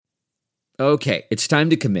Okay, it's time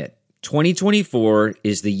to commit. 2024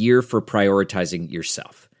 is the year for prioritizing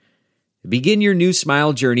yourself. Begin your new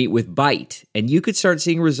smile journey with Byte, and you could start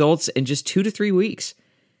seeing results in just 2 to 3 weeks.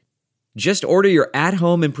 Just order your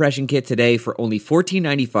at-home impression kit today for only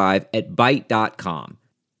 $14.95 at Byte.com.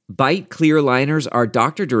 Byte clear liners are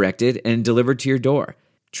doctor-directed and delivered to your door.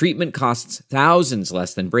 Treatment costs thousands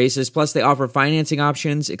less than braces, plus they offer financing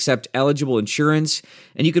options, accept eligible insurance,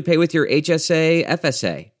 and you could pay with your HSA,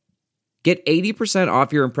 FSA. Get 80%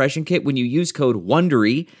 off your impression kit when you use code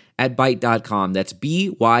WONDERY at Byte.com. That's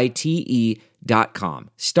BYTE.com.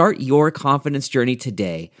 Start your confidence journey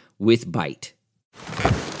today with Byte.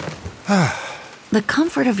 The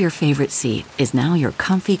comfort of your favorite seat is now your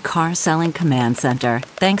comfy car selling command center,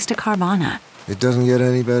 thanks to Carvana. It doesn't get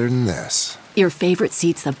any better than this. Your favorite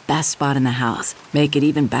seat's the best spot in the house. Make it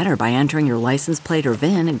even better by entering your license plate or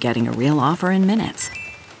VIN and getting a real offer in minutes.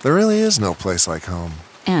 There really is no place like home.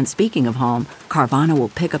 And speaking of home, Carvana will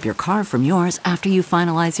pick up your car from yours after you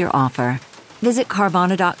finalize your offer. Visit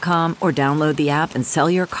Carvana.com or download the app and sell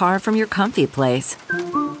your car from your comfy place.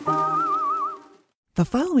 The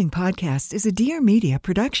following podcast is a Dear Media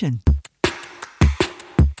production.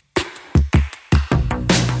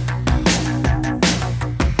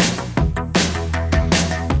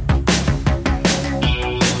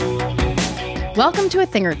 Welcome to A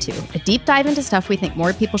Thing or Two, a deep dive into stuff we think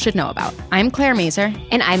more people should know about. I'm Claire Mazer.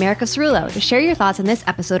 And I'm Erica Cerullo. To share your thoughts on this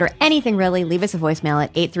episode or anything really, leave us a voicemail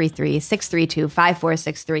at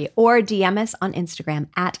 833-632-5463 or DM us on Instagram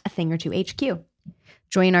at A Thing or Two HQ.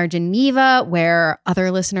 Join our Geneva, where other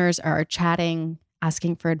listeners are chatting,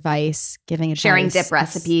 asking for advice, giving advice. Sharing dip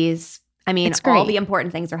recipes. I mean, all the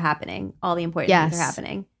important things are happening. All the important things are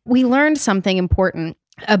happening. We learned something important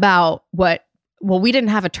about we didn't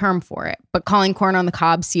have a term for it, but calling corn on the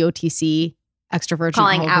cob COTC, extra virgin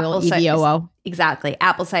calling whole wheat, EVOO. Exactly.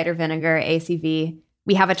 Apple cider vinegar, ACV.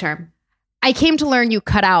 We have a term. I came to learn you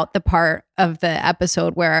cut out the part of the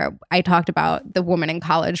episode where I talked about the woman in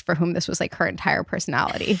college for whom this was like her entire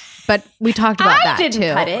personality. But we talked about that too. I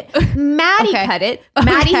didn't cut it. Maddie cut it.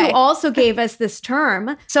 Maddie, who also gave us this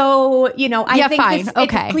term. So, I think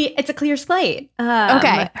it's a clear slate.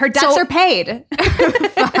 Her debts are paid.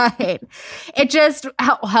 Fine. It just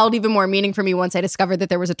held even more meaning for me once I discovered that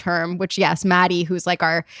there was a term, which, yes, Maddie, who's like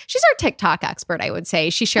she's our TikTok expert, I would say.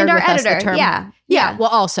 She shared with us the term. Yeah. Well,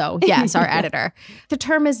 also, yes, our editor. The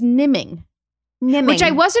term is Nyming. Which I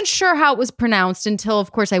wasn't sure how it was pronounced until,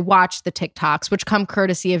 of course, I watched the TikToks, which come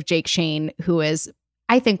courtesy of Jake Shane, who is,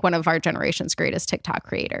 I think, one of our generation's greatest TikTok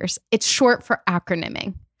creators. It's short for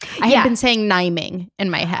acronyming. I had been saying Nyming in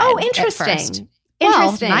my head. Oh, interesting.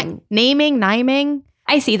 Nyming.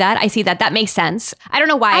 I see that. That makes sense. I don't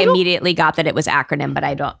know why I immediately got that it was acronym, but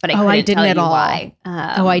I couldn't tell you why.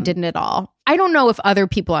 I didn't at all. I don't know if other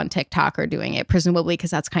people on TikTok are doing it, presumably because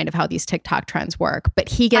that's kind of how these TikTok trends work. But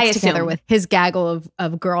he gets together with his gaggle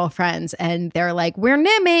of girlfriends and they're like, we're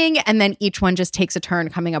Nyming. And then each one just takes a turn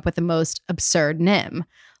coming up with the most absurd Nym.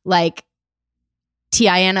 Like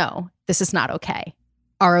TINO, this is not okay.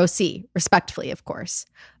 ROC, respectfully, of course.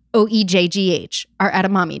 OEJGH, our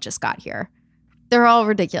edamame just got here. They're all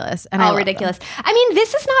ridiculous. And all ridiculous. I mean,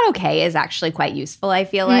 this is not okay is actually quite useful, I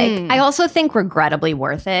feel like. I also think regrettably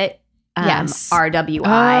worth it. Yes.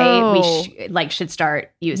 RWI, we should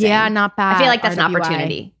start using. Yeah, not bad. I feel like that's RWI. an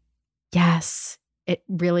opportunity. Yes, it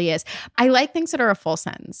really is. I like things that are a full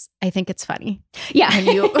sentence. I think it's funny. Yeah.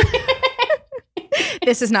 And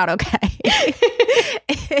this is not okay.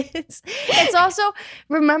 It's also,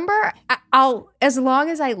 remember, as long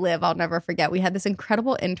as I live, I'll never forget. We had this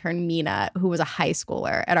incredible intern, Mina, who was a high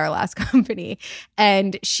schooler at our last company.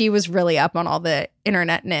 And she was really up on all the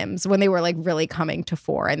internet Nyms when they were like really coming to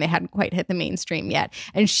fore and they hadn't quite hit the mainstream yet.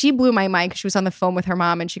 And she blew my mind because she was on the phone with her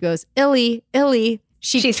mom and she goes, Illy.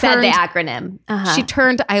 She said the acronym. She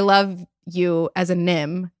turned I love you as a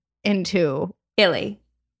Nym into Illy.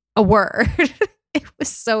 A word. It was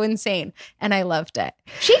so insane. And I loved it.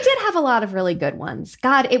 She did have a lot of really good ones.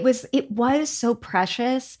 God, it was so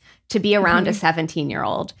precious to be around a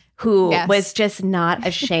 17-year-old who was just not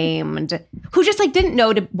ashamed, who just like didn't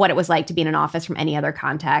know what it was like to be in an office from any other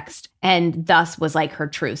context. And thus was like her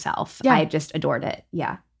true self. Yeah. I just adored it.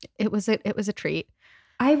 Yeah. It was a treat.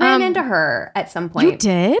 I ran into her at some point. You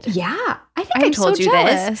did? Yeah. I think I told you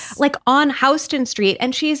this. Like on Houston Street.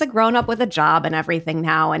 And she's a grown up with a job and everything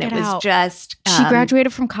now. And it was just... she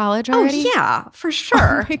graduated from college already? Oh, yeah, for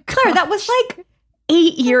sure. Oh Claire, that was like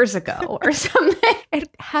 8 years ago or something. It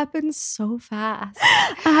happened so fast.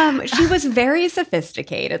 She was very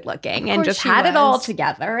sophisticated looking and just had it all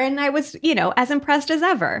together. And I was, as impressed as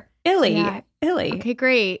ever. Illy. Okay,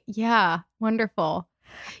 great. Yeah, wonderful.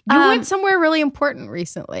 You went somewhere really important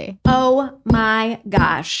recently. Oh my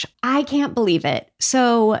gosh. I can't believe it.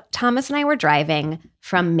 So Thomas and I were driving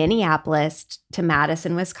from Minneapolis to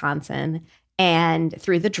Madison, Wisconsin, and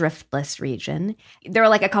through the Driftless region. There were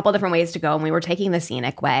like a couple different ways to go, and we were taking the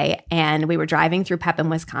scenic way, and we were driving through Pepin,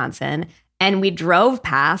 Wisconsin, and we drove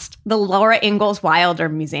past the Laura Ingalls Wilder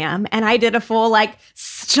Museum, and I did a full like,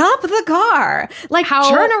 stop the car, like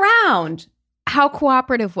turn around. How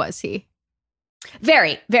cooperative was he?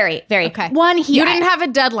 Very, very, very. Okay. You didn't have a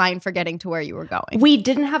deadline for getting to where you were going. We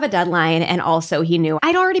didn't have a deadline. And also he knew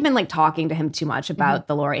I'd already been like talking to him too much about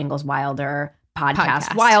the Laura Ingalls Wilder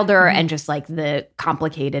podcast. Wilder and just like the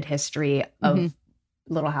complicated history of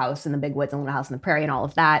Little House in the Big Woods and Little House on the Prairie and all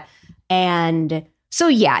of that. And so,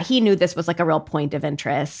 yeah, he knew this was like a real point of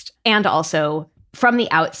interest. And also from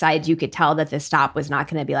the outside, you could tell that this stop was not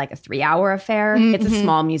going to be like a 3-hour affair. It's a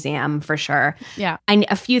small museum for sure. Yeah.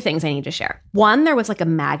 A few things I need to share. One, there was like a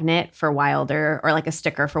magnet for Wilder or like a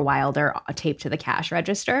sticker for Wilder taped to the cash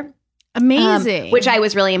register. Amazing. Which I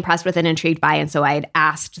was really impressed with and intrigued by. And so I had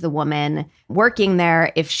asked the woman working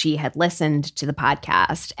there if she had listened to the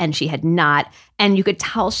podcast, and she had not. And you could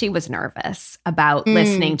tell she was nervous about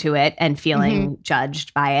listening to it and feeling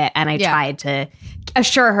judged by it. And I tried to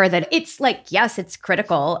assure her that it's like, yes, it's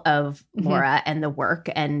critical of Laura and the work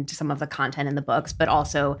and some of the content in the books, but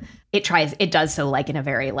also it does so like in a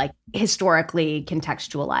very like historically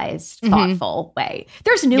contextualized, thoughtful way.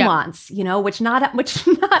 There's nuance, you know, which not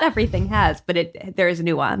everything has, but there is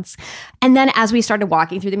nuance. And then as we started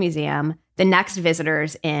walking through the museum, the next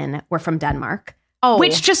visitors in were from Denmark. Oh.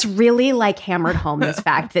 Which just really like hammered home this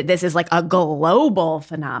fact that this is like a global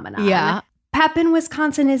phenomenon. Yeah. Pepin,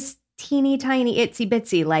 Wisconsin is teeny tiny, itsy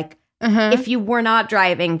bitsy. Like if you were not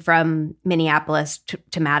driving from Minneapolis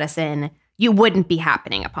to Madison, you wouldn't be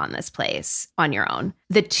happening upon this place on your own.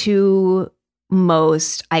 The two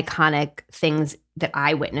most iconic things that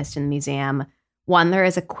I witnessed in the museum, one, there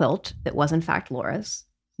is a quilt that was in fact Laura's.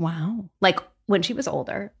 Wow. Like when she was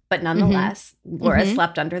older, but nonetheless, Laura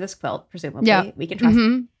slept under this quilt, presumably. Yeah. We can trust.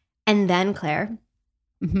 And then, Claire,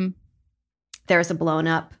 there's a blown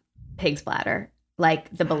up pig's bladder,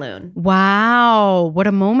 like the balloon. Wow. What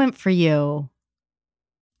a moment for you.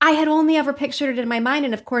 I had only ever pictured it in my mind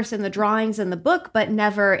and, of course, in the drawings in the book, but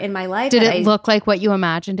never in my life. Did it look like what you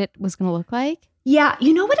imagined it was going to look like? Yeah.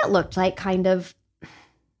 You know what it looked like, kind of?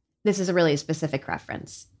 This is a really specific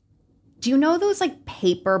reference. Do you know those like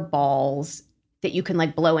paper balls that you can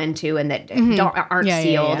like blow into and that aren't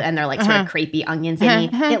sealed and they're like sort of crepey onion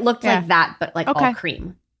thingy? It looked like that, but like all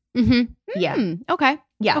cream. Yeah. Okay.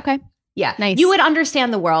 Yeah. Okay. Yeah. Nice. You would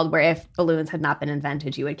understand the world where if balloons had not been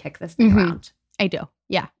invented, you would kick this thing around. I do.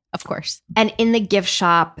 Yeah, of course. And in the gift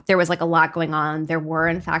shop, there was like a lot going on. There were,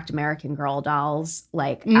 in fact, American Girl dolls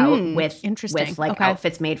like out with like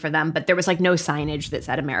outfits made for them. But there was like no signage that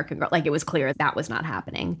said American Girl. Like it was clear that was not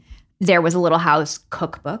happening. There was a Little House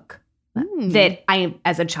cookbook that I,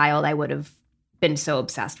 as a child, I would have been so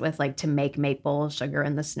obsessed with. Like to make maple sugar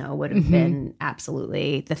in the snow would have been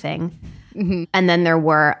absolutely the thing. And then there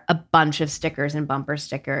were a bunch of stickers and bumper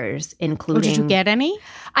stickers, including. Did you get any?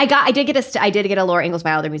 I did get a Laura Ingalls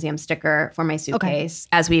Wilder Museum sticker for my suitcase,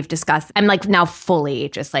 as we've discussed. I'm like now fully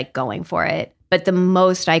just like going for it. But the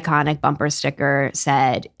most iconic bumper sticker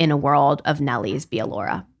said, "In a world of Nellies, be a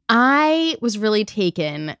Laura." I was really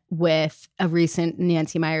taken with a recent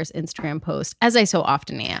Nancy Meyers Instagram post, as I so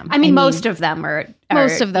often am. I mean most of them are.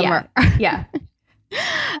 Yeah.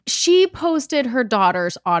 She posted her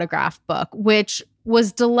daughter's autograph book, which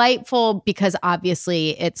was delightful because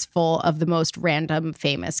obviously it's full of the most random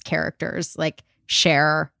famous characters like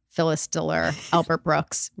Cher, Phyllis Diller, Albert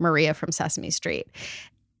Brooks, Maria from Sesame Street.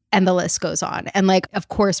 And the list goes on. And like, of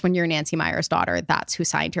course, when you're Nancy Meyers' daughter, that's who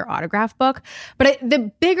signed your autograph book. But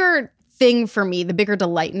the bigger thing for me, the bigger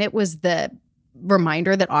delight in it was the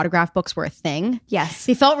reminder that autograph books were a thing. Yes.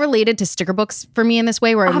 They felt related to sticker books for me in this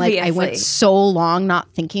way where I'm like, I went so long not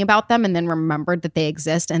thinking about them and then remembered that they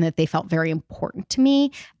exist and that they felt very important to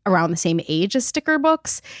me around the same age as sticker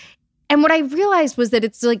books. And what I realized was that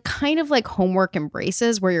it's like kind of like homework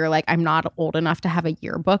embraces where you're like, I'm not old enough to have a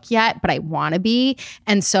yearbook yet, but I want to be.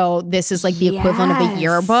 And so this is like the equivalent of a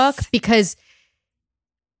yearbook because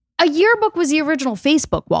a yearbook was the original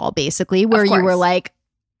Facebook wall, basically, where you were like,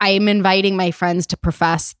 I'm inviting my friends to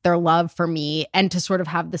profess their love for me and to sort of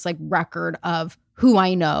have this like record of who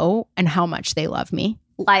I know and how much they love me.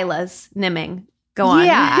 Lila's, Nyming. Go on.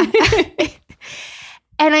 Yeah.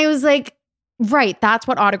 And I was like, right, that's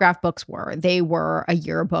what autograph books were. They were a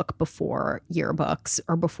yearbook before yearbooks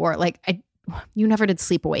or before you never did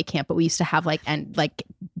sleepaway camp, but we used to have like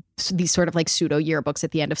these sort of like pseudo yearbooks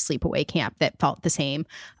at the end of sleepaway camp that felt the same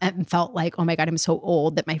and felt like, oh my God, I'm so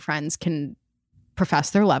old that my friends can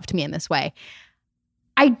profess their love to me in this way.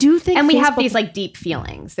 I do think, and we have these like deep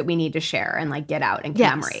feelings that we need to share and like get out and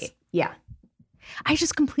commemorate. Yes. Yeah. I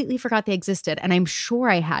just completely forgot they existed, and I'm sure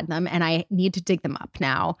I had them, and I need to dig them up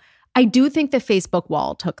now. I do think the Facebook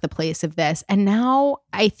wall took the place of this, and now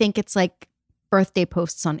I think it's like birthday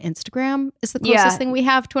posts on Instagram is the closest thing we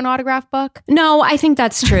have to an autograph book. No, I think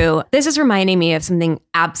that's true. This is reminding me of something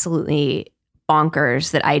absolutely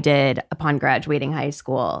bonkers that I did upon graduating high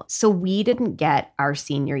school. So we didn't get our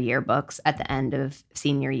senior yearbooks at the end of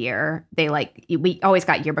senior year. We always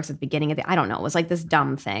got yearbooks at the beginning of I don't know, it was like this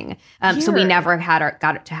dumb thing. So we never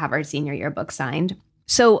got to have our senior yearbook signed.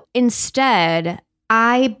 So instead,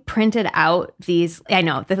 I printed out these, I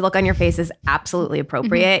know the look on your face is absolutely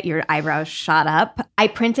appropriate. Your eyebrows shot up. I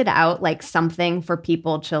printed out like something for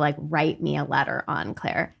people to like write me a letter on,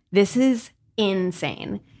 Claire. This is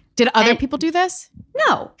insane. Did other people do this?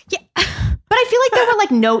 No. Yeah. But I feel like there were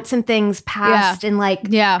like notes and things passed and like,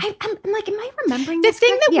 I'm like, am I remembering the this?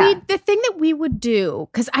 thing that we would do,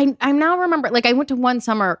 because I'm now remember, like I went to one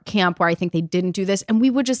summer camp where I think they didn't do this, and we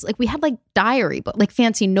would just like, we had like diary, but like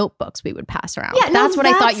fancy notebooks we would pass around. Yeah, that's what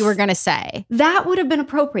I thought you were going to say. That would have been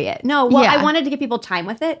appropriate. No, well, I wanted to give people time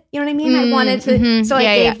with it. You know what I mean? I wanted to, so I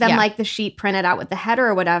gave them like the sheet printed out with the header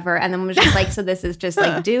or whatever, and then was just like, so this is just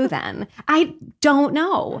like due then. I don't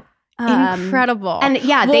know. Incredible. And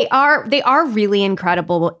they are really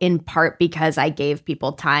incredible in part because I gave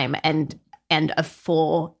people time and a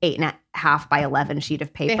full 8.5 by 11 sheet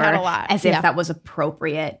of paper. They had a lot. As if that was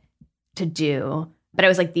appropriate to do. But I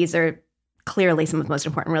was like, these are clearly some of the most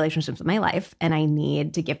important relationships of my life, and I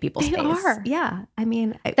need to give people space. They are. Yeah. I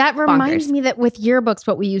mean, that reminds me that with yearbooks,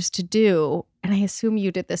 what we used to do, and I assume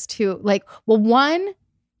you did this too, like, well, one,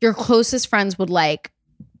 your closest friends would like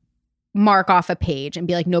mark off a page and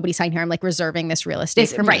be like, nobody sign here. I'm like reserving this real estate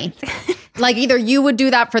for me. Like either you would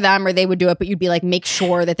do that for them or they would do it, but you'd be like, make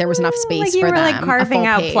sure that there was enough space like you for were them. Like carving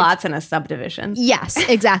out plots in a subdivision. Yes,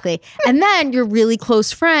 exactly. And then your really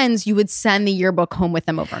close friends, you would send the yearbook home with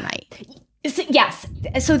them overnight. Yes.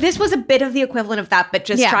 So this was a bit of the equivalent of that, but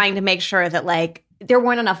just trying to make sure that like there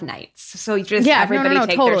weren't enough nights. So just everybody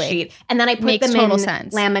take their sheet. And then I put them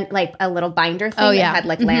in like a little binder thing that had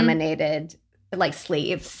like laminated like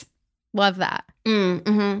sleeves. Love that.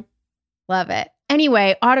 Mm-hmm. Love it.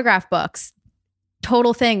 Anyway, autograph books,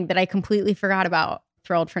 total thing that I completely forgot about.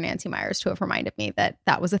 Thrilled for Nancy Myers to have reminded me that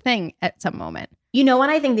that was a thing at some moment. You know when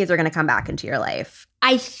I think these are going to come back into your life?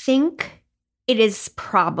 I think it is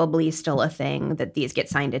probably still a thing that these get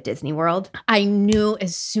signed at Disney World. I knew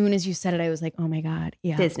as soon as you said it, I was like, oh my God.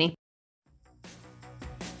 Yeah. Disney.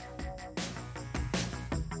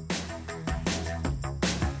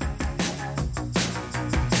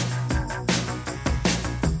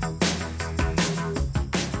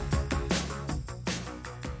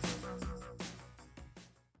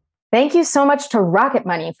 Thank you so much to Rocket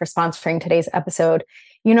Money for sponsoring today's episode.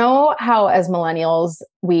 You know how as millennials,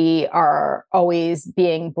 we are always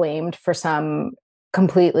being blamed for some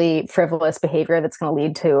completely frivolous behavior that's going to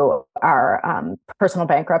lead to our personal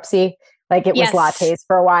bankruptcy? Like it was lattes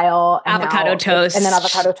for a while. Avocado toast. And then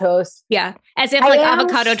avocado toast. Yeah. As if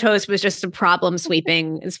avocado toast was just a problem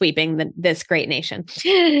sweeping this great nation.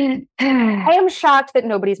 I am shocked that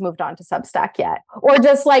nobody's moved on to Substack yet. Or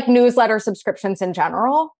just like newsletter subscriptions in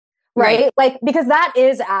general. Right? Like, because that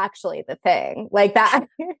is actually the thing. Like that.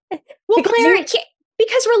 Well, Claire,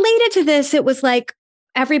 because related to this, it was like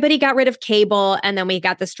everybody got rid of cable and then we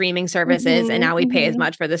got the streaming services and now we pay as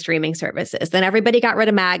much for the streaming services. Then everybody got rid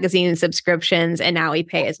of magazine subscriptions and now we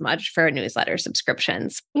pay as much for newsletter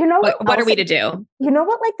subscriptions. You know what are we to do? You know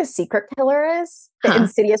what like the secret killer is? The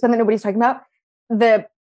insidious one that nobody's talking about? The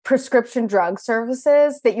prescription drug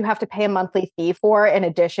services that you have to pay a monthly fee for in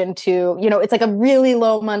addition to, you know, it's like a really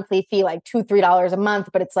low monthly fee, like $2-3 a month,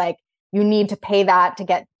 but it's like you need to pay that to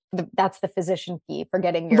get that's the physician fee for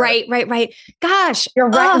getting your right. Gosh, your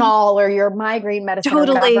retinol or your migraine medicine or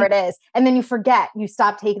whatever it is. And then you forget you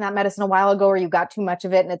stopped taking that medicine a while ago or you got too much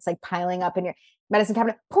of it and it's like piling up in your medicine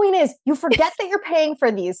cabinet. Point is, you forget that you're paying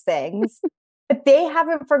for these things. But they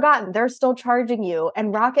haven't forgotten. They're still charging you.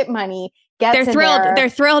 And Rocket Money gets They're thrilled. They're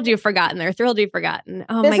thrilled you've forgotten.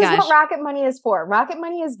 Oh my gosh. This is what Rocket Money is for. Rocket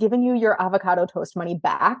Money is giving you your avocado toast money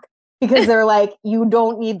back because they're like, you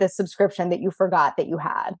don't need the subscription that you forgot that you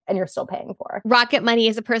had and you're still paying for. Rocket Money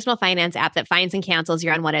is a personal finance app that finds and cancels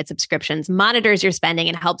your unwanted subscriptions, monitors your spending,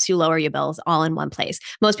 and helps you lower your bills all in one place.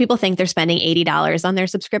 Most people think they're spending $80 on their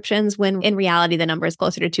subscriptions when in reality, the number is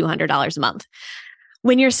closer to $200 a month.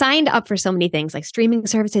 When you're signed up for so many things like streaming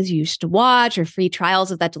services you used to watch or free trials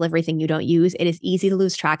of that delivery thing you don't use, it is easy to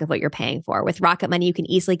lose track of what you're paying for. With Rocket Money, you can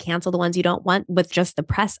easily cancel the ones you don't want with just the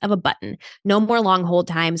press of a button. No more long hold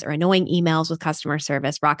times or annoying emails with customer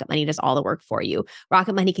service. Rocket Money does all the work for you.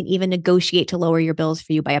 Rocket Money can even negotiate to lower your bills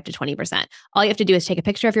for you by up to 20%. All you have to do is take a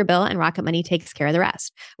picture of your bill and Rocket Money takes care of the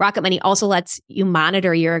rest. Rocket Money also lets you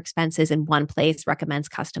monitor your expenses in one place, recommends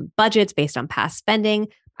custom budgets based on past spending.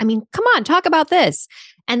 I mean, come on, talk about this.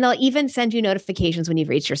 And they'll even send you notifications when you've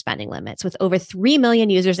reached your spending limits. With over 3 million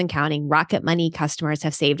users and counting, Rocket Money customers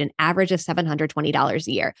have saved an average of $720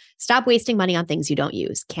 a year. Stop wasting money on things you don't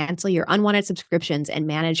use. Cancel your unwanted subscriptions and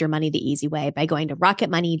manage your money the easy way by going to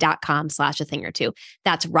rocketmoney.com/a-thing-or-two.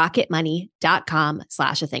 That's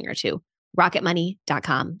rocketmoney.com/a-thing-or-two.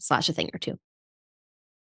 rocketmoney.com/a-thing-or-two.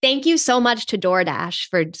 Thank you so much to DoorDash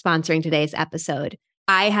for sponsoring today's episode.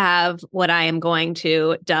 I have what I am going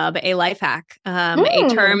to dub a life hack, a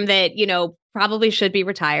term that, probably should be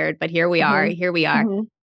retired, but here we are.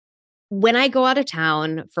 When I go out of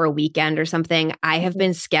town for a weekend or something, I have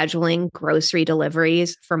been scheduling grocery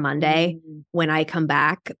deliveries for Monday when I come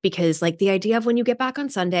back, because the idea of when you get back on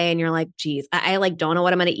Sunday and you're like, geez, I don't know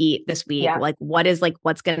what I'm going to eat this week. Yeah.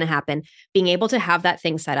 What's going to happen? Being able to have that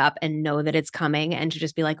thing set up and know that it's coming and to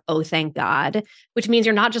just be like, oh, thank God, which means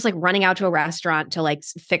you're not just running out to a restaurant to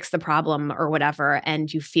fix the problem or whatever.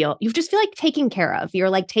 And you just feel like taken care of.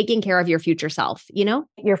 You're taking care of your future self,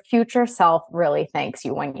 Your future self really thanks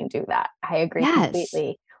you when you do that. I agree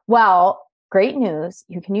completely. Well, great news.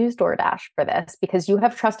 You can use DoorDash for this because you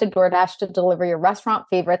have trusted DoorDash to deliver your restaurant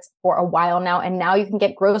favorites for a while now. And now you can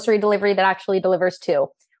get grocery delivery that actually delivers too.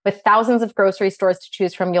 With thousands of grocery stores to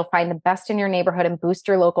choose from, you'll find the best in your neighborhood and boost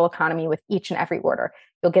your local economy with each and every order.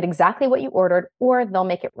 You'll get exactly what you ordered, or they'll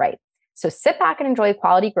make it right. So sit back and enjoy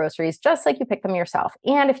quality groceries just like you pick them yourself.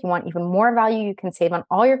 And if you want even more value, you can save on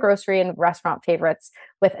all your grocery and restaurant favorites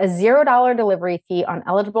with a $0 delivery fee on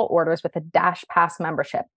eligible orders with a Dash Pass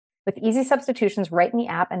membership. With easy substitutions right in the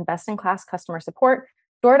app and best-in-class customer support,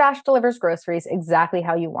 DoorDash delivers groceries exactly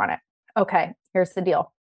how you want it. Okay, here's the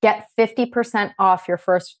deal. Get 50% off your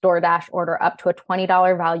first DoorDash order up to a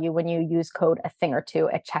 $20 value when you use code A-THING-OR-TWO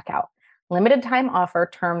at checkout. Limited time offer,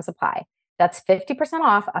 terms apply. That's 50%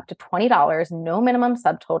 off up to $20, no minimum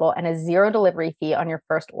subtotal, and a $0 delivery fee on your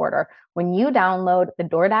first order when you download the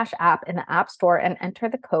DoorDash app in the App Store and enter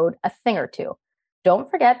the code A-THING-OR-TWO. Don't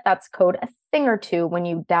forget that's code A-THING-OR-TWO when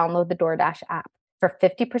you download the DoorDash app for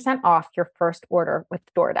 50% off your first order with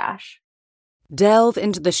DoorDash. Delve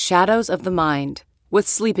into the shadows of the mind with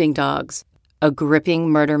Sleeping Dogs, a gripping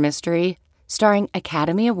murder mystery starring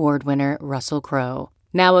Academy Award winner Russell Crowe.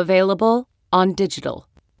 Now available on digital.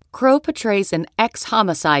 Crowe portrays an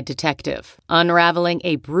ex-homicide detective unraveling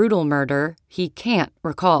a brutal murder he can't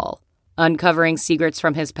recall. Uncovering secrets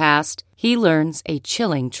from his past, he learns a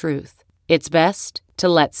chilling truth. It's best to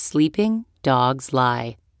let sleeping dogs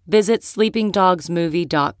lie. Visit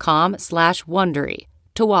sleepingdogsmovie.com/Wondery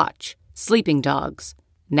to watch Sleeping Dogs,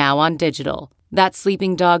 now on digital. That's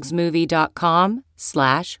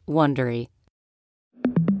sleepingdogsmovie.com/Wondery.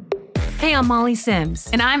 Hey, I'm Molly Sims.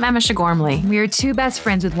 And I'm Emma Shagormley. We are two best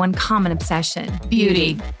friends with one common obsession.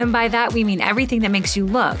 Beauty. And by that, we mean everything that makes you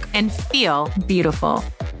look and feel beautiful.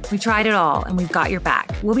 We tried it all, and we've got your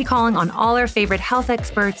back. We'll be calling on all our favorite health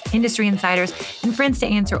experts, industry insiders, and friends to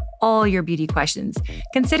answer all your beauty questions.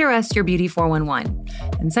 Consider us your Beauty 411,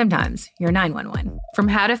 and sometimes your 911. From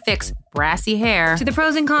how to fix brassy hair to the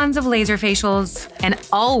pros and cons of laser facials, and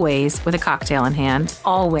always with a cocktail in hand.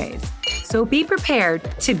 Always. So be prepared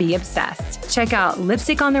to be obsessed. Check out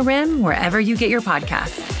Lipstick on the Rim wherever you get your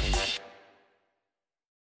podcasts.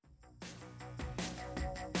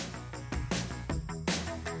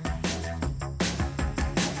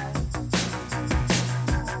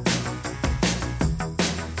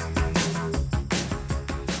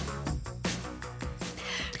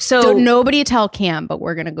 So nobody tell Cam, but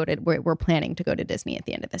we're planning to go to Disney at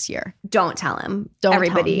the end of this year. Don't tell him. Don't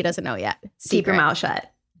Everybody tell him. He doesn't know yet. Keep your mouth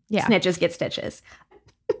shut. Yeah. Snitches get stitches.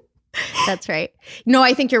 That's right. No,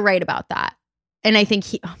 I think you're right about that. And I think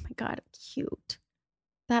oh my God, cute.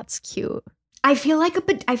 That's cute. I feel like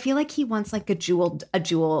he wants a jeweled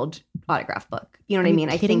autograph book. You know what I mean?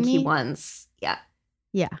 I think he wants, yeah.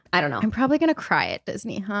 Yeah. I don't know. I'm probably going to cry at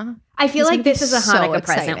Disney, huh? I feel like this is a Hanukkah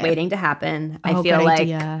present waiting to happen. I feel like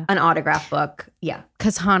an autograph book. Yeah.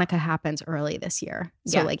 Because Hanukkah happens early this year.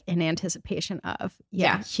 So in anticipation of,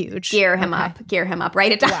 huge. Gear him up.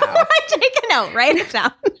 Write it down. Wow. Take a note. Write it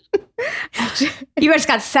down. You just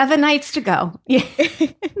got 7 nights to go. Yeah.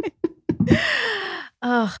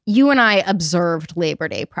 You and I observed Labor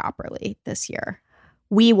Day properly this year.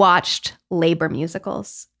 We watched labor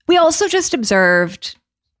musicals. We also just observed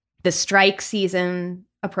the strike season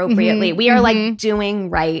appropriately. We are like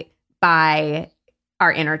doing right by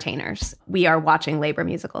our entertainers. We are watching labor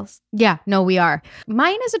musicals. Yeah, no, we are.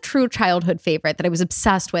 Mine is a true childhood favorite that I was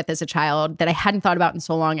obsessed with as a child that I hadn't thought about in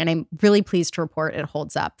so long. And I'm really pleased to report it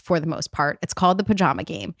holds up for the most part. It's called The Pajama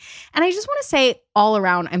Game. And I just want to say all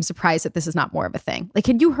around, I'm surprised that this is not more of a thing. Like,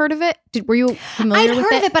 had you heard of it? Were you familiar with it? I'd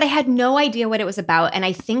heard of it, but I had no idea what it was about. And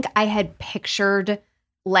I think I had pictured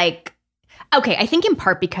like, okay, I think in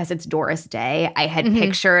part because it's Doris Day, I had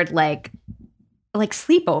pictured like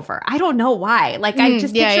sleepover. I don't know why. Like I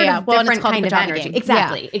just pictured a different kind of energy.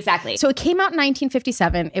 Game. Exactly. So it came out in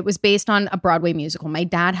 1957. It was based on a Broadway musical. My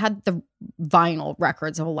dad had the vinyl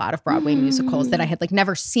records of a lot of Broadway musicals that I had like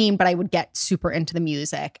never seen, but I would get super into the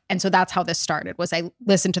music. And so that's how this started, was I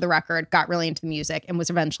listened to the record, got really into the music, and was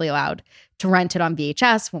eventually allowed to rent it on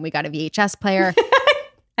VHS when we got a VHS player.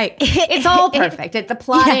 It's all perfect. The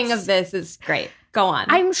plotting of this is great. Go on.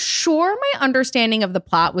 I'm sure my understanding of the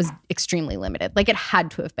plot was extremely limited. Like it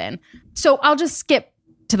had to have been. So I'll just skip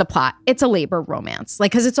to the plot. It's a labor romance.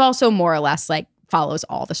 Like, because it's also more or less like follows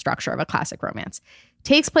all the structure of a classic romance.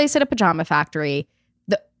 Takes place at a pajama factory.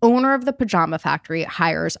 The owner of the pajama factory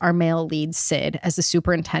hires our male lead, Sid, as the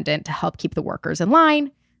superintendent to help keep the workers in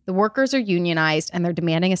line. The workers are unionized and they're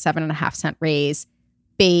demanding a 7.5-cent raise.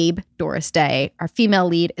 Babe, Doris Day, our female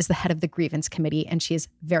lead, is the head of the grievance committee, and she is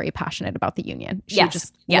very passionate about the union. She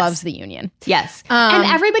just loves the union. Yes. And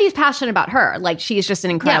everybody's passionate about her. Like, she's just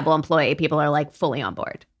an incredible employee. People are like fully on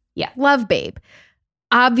board. Yeah. Love Babe.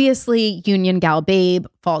 Obviously, union gal Babe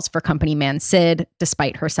falls for company man Sid,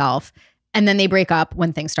 despite herself. And then they break up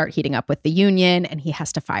when things start heating up with the union, and he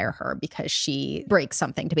has to fire her because she breaks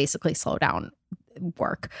something to basically slow down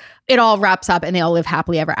work. It all wraps up and they all live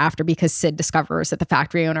happily ever after because Sid discovers that the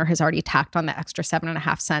factory owner has already tacked on the extra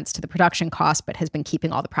 7.5 cents to the production cost, but has been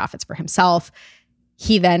keeping all the profits for himself.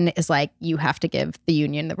 He then is like, you have to give the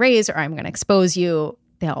union the raise or I'm going to expose you.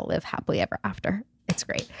 They all live happily ever after. It's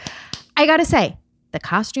great. I got to say, the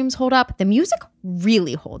costumes hold up. The music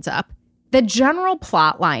really holds up. The general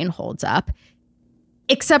plot line holds up,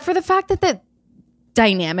 except for the fact that the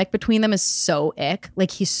dynamic between them is so ick.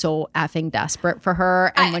 Like he's so effing desperate for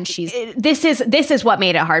her, and when she's this is what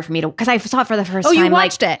made it hard for me to, because I saw it for the first time. Oh, you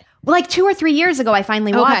watched it like 2 or 3 years ago. I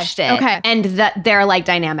finally watched it. Okay, and their like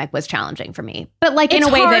dynamic was challenging for me, but like in a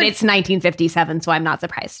way that it's 1957, so I'm not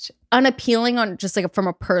surprised. Unappealing on just like from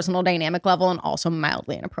a personal dynamic level, and also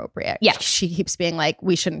mildly inappropriate. Yeah, she keeps being like,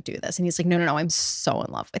 "We shouldn't do this," and he's like, "No, I'm so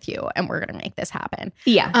in love with you, and we're gonna make this happen."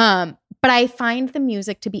 Yeah. But I find the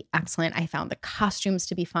music to be excellent. I found the costumes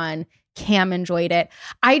to be fun. Cam enjoyed it.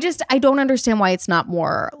 I don't understand why it's not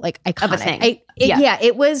more like iconic. Of a thing.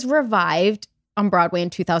 It was revived on Broadway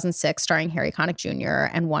in 2006, starring Harry Connick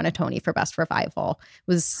Jr. and won a Tony for Best Revival.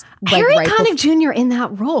 Was like Harry Connick Jr. in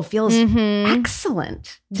that role feels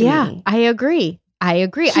excellent. To me. I agree. He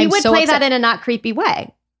would play that in a not creepy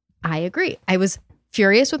way. I agree. I was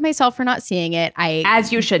furious with myself for not seeing it.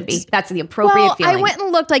 As you should be. That's the appropriate feeling. I went and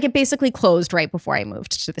looked. Like it basically closed right before I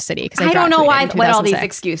moved to the city because I don't know what all these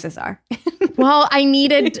excuses are. Well, I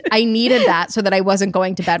needed that so that I wasn't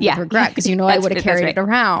going to bed with regret because I would have carried it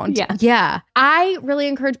around. Yeah. I really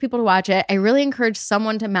encourage people to watch it. I really encourage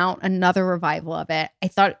someone to mount another revival of it. I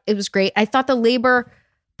thought it was great. I thought the labor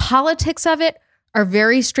politics of it are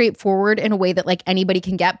very straightforward in a way that like anybody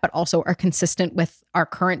can get, but also are consistent with our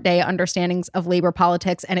current day understandings of labor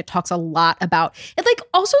politics. And it talks a lot about it, like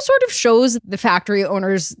also sort of shows the factory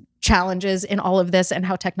owners' challenges in all of this and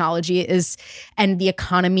how technology is and the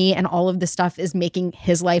economy and all of this stuff is making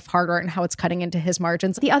his life harder and how it's cutting into his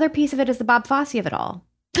margins. The other piece of it is the Bob Fosse of it all.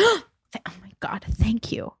 Oh my God.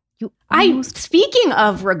 Thank you. Speaking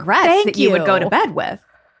of regrets that you would go to bed with.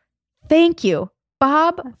 Thank you.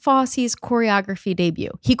 Bob Fosse's choreography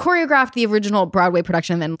debut. He choreographed the original Broadway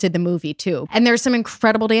production and then did the movie too. And there's some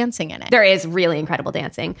incredible dancing in it. There is really incredible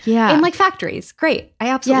dancing. Yeah. In like factories. Great. I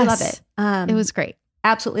absolutely love it. It was great.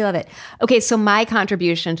 Absolutely love it. Okay, so my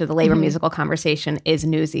contribution to the labor musical conversation is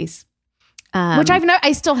Newsies. Which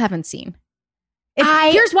I still haven't seen.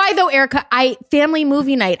 Here's why though, Erica. Family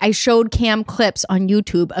movie night, I showed Cam clips on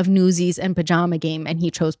YouTube of Newsies and Pajama Game, and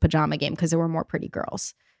he chose Pajama Game because there were more pretty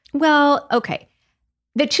girls. Well, okay.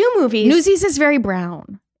 The two movies. Newsies is very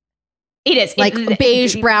brown. It is. Like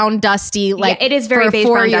beige, brown, dusty. Like it is very beige,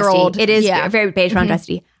 brown, dusty. It is very beige, brown,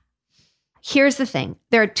 dusty. Here's the thing.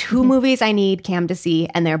 There are two movies I need Cam to see,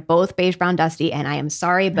 and they're both Beige, Brown, Dusty, and I am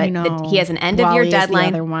sorry, but he has an end-of-year deadline.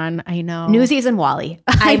 Is the other one. I know. Newsies and Wally.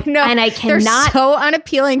 I know. And I cannot They're so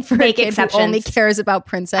unappealing for make a kid exceptions. who only cares about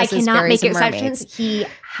princesses, I cannot fairies, make and exceptions. mermaids. He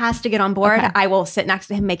has to get on board. Okay. I will sit next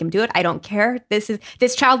to him, make him do it. I don't care.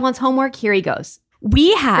 This child wants homework. Here he goes.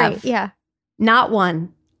 We have not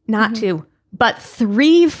one, not two, but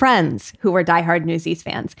 3 friends who were diehard Newsies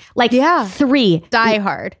fans. Like 3.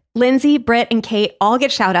 Diehard. Lindsay, Britt, and Kate all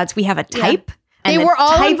get shout outs. We have a type. They were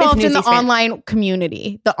all involved in the online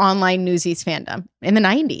community, the online Newsies fandom in the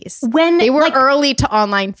 90s. When they were early to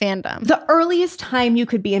online fandom. The earliest time you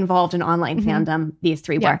could be involved in online fandom, these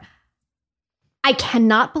 3 were. I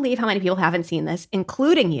cannot believe how many people haven't seen this,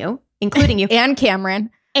 including you. And Cameron.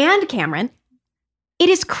 It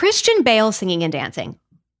is Christian Bale singing and dancing,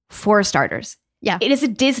 for starters. Yeah. It is a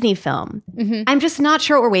Disney film. I'm just not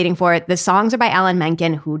sure what we're waiting for. The songs are by Alan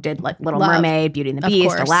Menken, who did like Little Mermaid, Beauty and the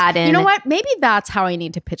Beast, Aladdin. You know what? Maybe that's how I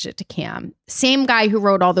need to pitch it to Cam. Same guy who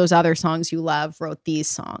wrote all those other songs you love wrote these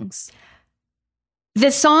songs. The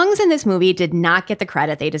songs in this movie did not get the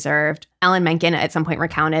credit they deserved. Alan Menken at some point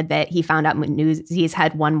recounted that he found out Newsies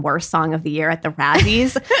had won Worst Song of the Year at the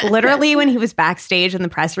Razzies, literally when he was backstage in the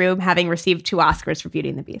press room, having received 2 Oscars for Beauty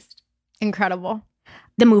and the Beast. Incredible.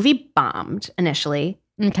 The movie bombed initially.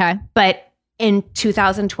 Okay. But in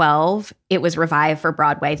 2012, it was revived for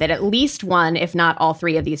Broadway that at least one, if not all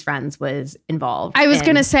 3 of these friends was involved. I was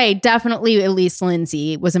going to say, definitely at least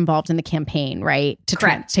Lindsay was involved in the campaign, right?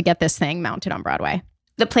 To get this thing mounted on Broadway.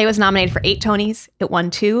 The play was nominated for 8 Tonys. It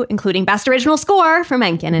won 2, including Best Original Score for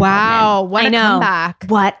Menken. And wow. Feldman. What a comeback.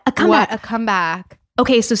 What a comeback. What a comeback.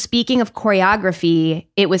 Okay, so speaking of choreography,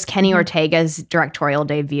 it was Kenny Ortega's directorial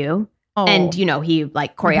debut. Oh. And, you know, he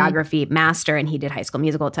like choreography master and he did High School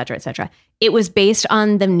Musical, et cetera, et cetera. It was based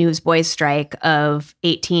on the Newsboys strike of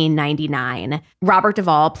 1899. Robert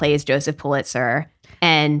Duvall plays Joseph Pulitzer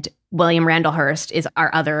and William Randall Hearst is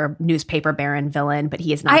our other newspaper baron villain, but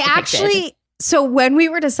he is not depicted. So when we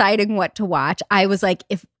were deciding what to watch, I was like,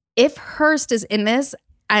 if Hearst is in this,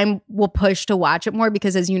 I will push to watch it more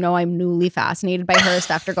because, as you know, I'm newly fascinated by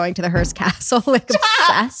Hearst after going to the Hearst Castle, like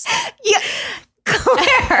obsessed. Yeah.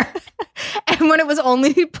 Claire. And when it was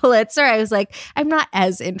only Pulitzer, I was like, I'm not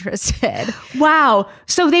as interested. Wow.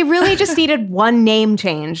 So they really just needed one name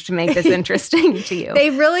change to make this interesting to you. They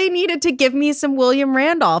really needed to give me some William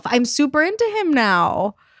Randolph. I'm super into him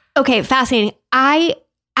now. Okay, fascinating. I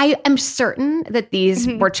am certain that these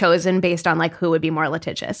were chosen based on like who would be more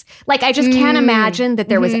litigious. Like I just can't imagine that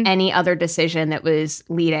there was any other decision that was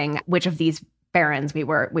leading which of these barons we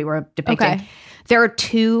were depicting. Okay. There are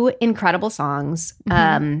 2 incredible songs.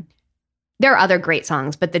 There are other great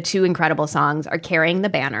songs, but the 2 incredible songs are Carrying the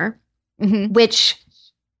Banner, which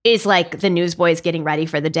is like the Newsboys getting ready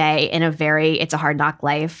for the day in a very It's a Hard Knock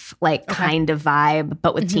Life like kind of vibe,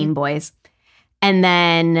 but with teen boys. And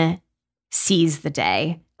then Seize the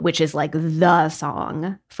Day, which is like the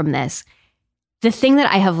song from this. The thing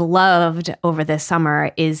that I have loved over this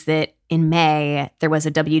summer is that in May, there was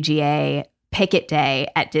a WGA picket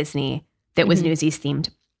day at Disney that was Newsies themed.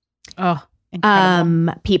 Oh,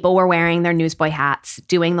 incredible. People were wearing their newsboy hats,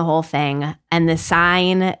 doing the whole thing. And the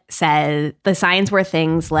signs were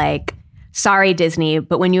things like, sorry, Disney,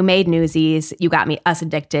 but when you made Newsies, you got us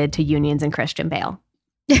addicted to unions and Christian Bale.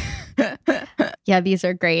 Yeah, these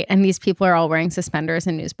are great. And these people are all wearing suspenders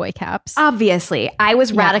and newsboy caps. Obviously. I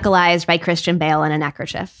was radicalized by Christian Bale in a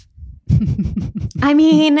neckerchief. I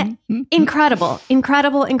mean, incredible.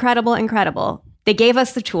 They gave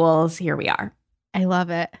us the tools. Here we are. I love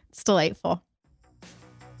it. It's delightful.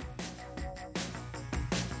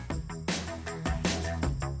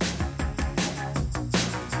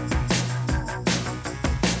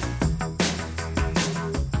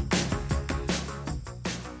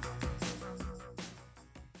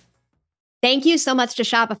 Thank you so much to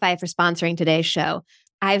Shopify for sponsoring today's show.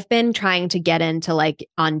 I've been trying to get into like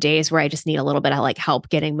on days where I just need a little bit of like help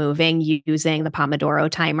getting moving using the Pomodoro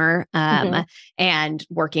timer and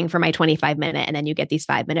working for my 25-minute. And then you get these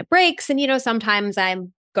 5-minute breaks. And, you know, sometimes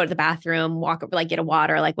I'm go to the bathroom, walk over, like get a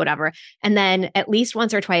water, like whatever. And then at least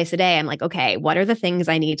once or twice a day, I'm like, okay, what are the things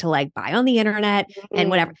I need to like buy on the internet and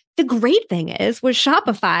whatever. The great thing is with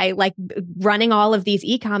Shopify, like running all of these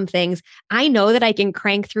e-com things, I know that I can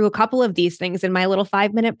crank through a couple of these things in my little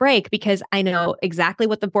 5-minute break because I know exactly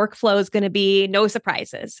what the workflow is going to be. No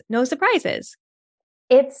surprises.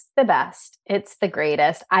 It's the best. It's the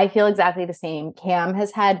greatest. I feel exactly the same. Cam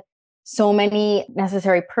has had so many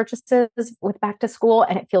necessary purchases with back to school,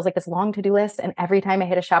 and it feels like this long to-do list. And every time I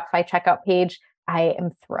hit a Shopify checkout page, I am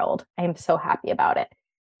thrilled. I am so happy about it.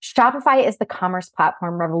 Shopify is the commerce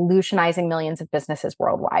platform revolutionizing millions of businesses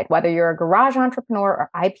worldwide. Whether you're a garage entrepreneur or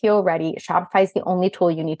IPO ready, Shopify is the only tool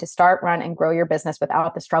you need to start, run, and grow your business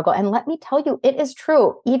without the struggle. And let me tell you, it is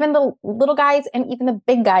true. Even the little guys and even the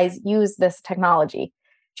big guys use this technology.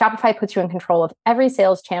 Shopify puts you in control of every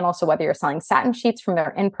sales channel. So whether you're selling satin sheets from their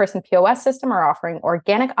in-person POS system or offering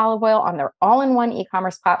organic olive oil on their all-in-one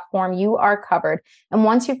e-commerce platform, you are covered. And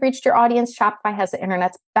once you've reached your audience, Shopify has the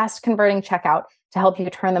internet's best converting checkout to help you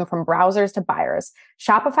turn them from browsers to buyers.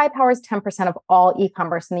 Shopify powers 10% of all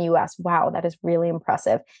e-commerce in the US. Wow, that is really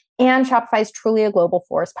impressive. And Shopify is truly a global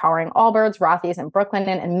force, powering Allbirds, Rothy's, and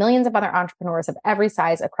Brooklinen, and millions of other entrepreneurs of every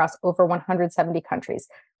size across over 170 countries.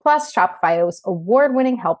 Plus, Shopify's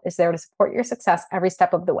award-winning help is there to support your success every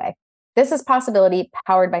step of the way. This is Possibility,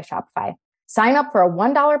 powered by Shopify. Sign up for a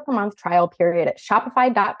 $1 per month trial period at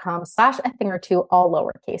shopify.com/athingertwo, all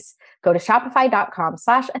lowercase. Go to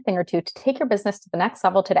shopify.com/athingertwo to take your business to the next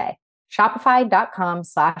level today.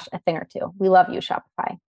 Shopify.com/athingertwo. We love you,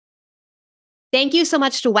 Shopify. Thank you so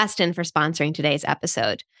much to Weston for sponsoring today's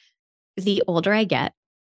episode. The older I get,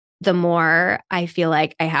 the more I feel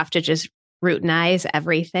like I have to just routinize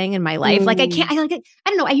everything in my life. Like I don't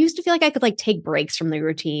know. I used to feel like I could like take breaks from the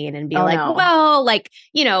routine and be well, like,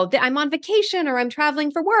 you know, I'm on vacation or I'm traveling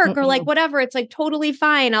for work or like whatever. It's like totally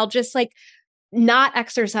fine. I'll just like not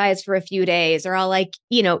exercise for a few days, or I'll like,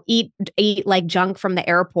 you know, eat like junk from the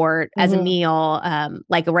airport as a meal,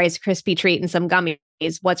 like a Rice Krispie treat and some gummies.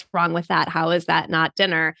 What's wrong with that? How is that not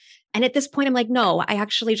dinner? And at this point, I'm like, no, I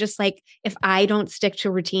actually just like, if I don't stick to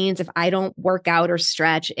routines, if I don't work out or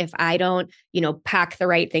stretch, if I don't, you know, pack the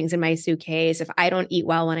right things in my suitcase, if I don't eat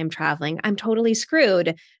well when I'm traveling, I'm totally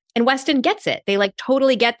screwed. And Weston gets it. They like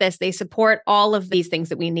totally get this. They support all of these things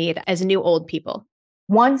that we need as new old people.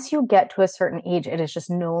 Once you get to a certain age, it is just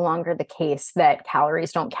no longer the case that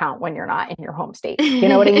calories don't count when you're not in your home state. You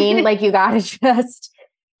know what I mean? Like you got to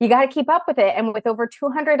keep up with it. And with over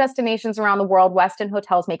 200 destinations around the world, Westin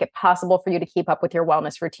hotels make it possible for you to keep up with your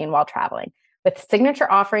wellness routine while traveling. With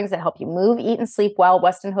signature offerings that help you move, eat, and sleep well,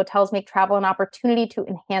 Westin hotels make travel an opportunity to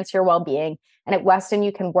enhance your well-being. And at Westin,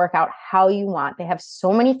 you can work out how you want. They have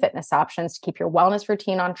so many fitness options to keep your wellness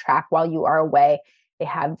routine on track while you are away. They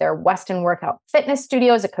have their Westin Workout Fitness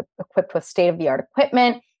Studios equipped with state-of-the-art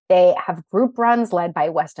equipment. They have group runs led by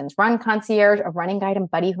Westin's Run Concierge, a running guide and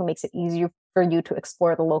buddy who makes it easier for you to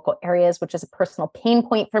explore the local areas, which is a personal pain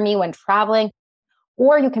point for me when traveling.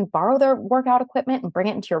 Or you can borrow their workout equipment and bring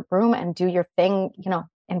it into your room and do your thing, you know,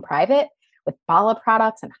 in private with Bala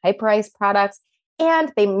products and Hyperice products.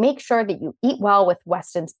 And they make sure that you eat well with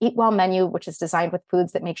Westin's Eat Well menu, which is designed with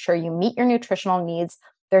foods that make sure you meet your nutritional needs.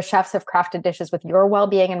 Their chefs have crafted dishes with your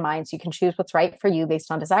well-being in mind, so you can choose what's right for you based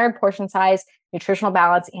on desired portion size, nutritional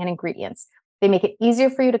balance, and ingredients. They make it easier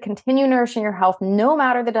for you to continue nourishing your health no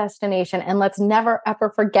matter the destination. And let's never, ever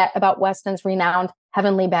forget about Westin's renowned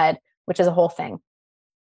Heavenly Bed, which is a whole thing.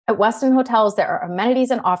 At Westin Hotels, there are amenities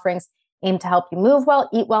and offerings aimed to help you move well,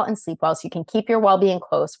 eat well, and sleep well so you can keep your well-being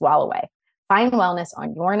close while away. Find wellness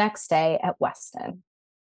on your next stay at Westin.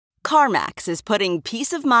 CarMax is putting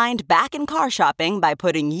peace of mind back in car shopping by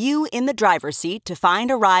putting you in the driver's seat to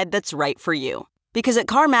find a ride that's right for you. Because at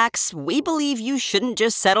CarMax, we believe you shouldn't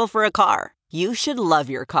just settle for a car. You should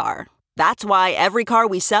love your car. That's why every car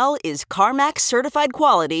we sell is CarMax certified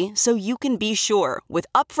quality, so you can be sure with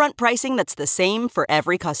upfront pricing that's the same for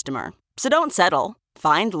every customer. So don't settle.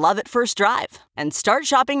 Find love at first drive and start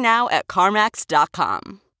shopping now at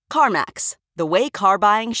CarMax.com. CarMax, the way car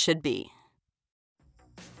buying should be.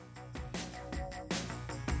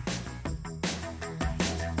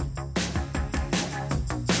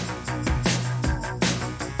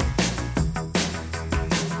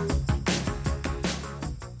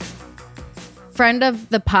 Friend of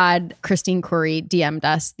the pod, Christine Curry, DM'd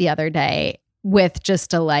us the other day with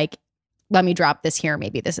just a like, let me drop this here.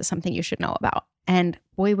 Maybe this is something you should know about. And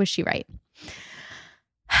boy, was she right.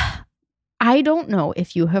 I don't know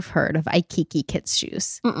if you have heard of Aikiki Kids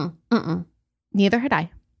shoes. Neither had I.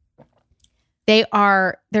 Their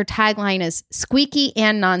tagline is squeaky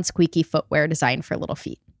and non-squeaky footwear designed for little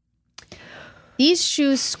feet. These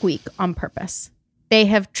shoes squeak on purpose. They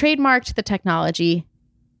have trademarked the technology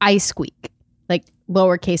iSqueak. Like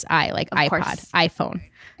lowercase I, like of iPod, course. iPhone.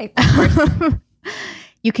 Of course.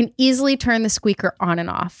 You can easily turn the squeaker on and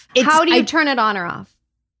off. How do you turn it on or off?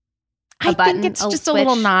 I think it's just a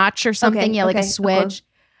little notch or something. Like a switch.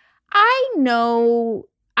 I'm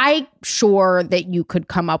sure that you could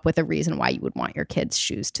come up with a reason why you would want your kids'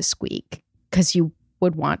 shoes to squeak because you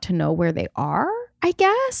would want to know where they are, I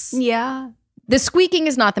guess. Yeah. The squeaking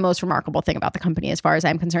is not the most remarkable thing about the company as far as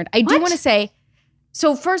I'm concerned. I do want to say,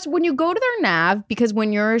 So first, when you go to their nav, because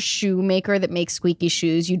when you're a shoemaker that makes squeaky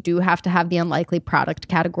shoes, you do have to have the unlikely product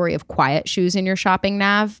category of quiet shoes in your shopping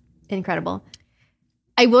nav. Incredible.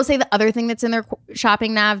 I will say the other thing that's in their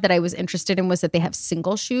shopping nav that I was interested in was that they have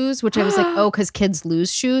single shoes, which I was like, oh, because kids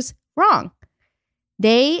lose shoes. Wrong.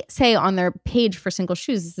 They say on their page for single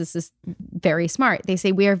shoes, this is very smart. They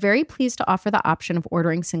say, we are very pleased to offer the option of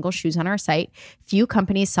ordering single shoes on our site. Few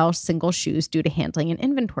companies sell single shoes due to handling and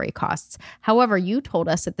inventory costs. However, you told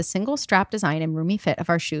us that the single strap design and roomy fit of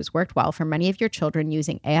our shoes worked well for many of your children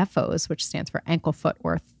using AFOs, which stands for ankle foot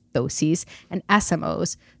orthoses, and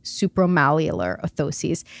SMOs, supramalleolar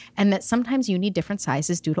orthoses, and that sometimes you need different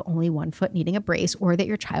sizes due to only one foot needing a brace or that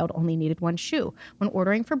your child only needed one shoe. When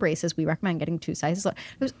ordering for braces, we recommend getting 2 sizes.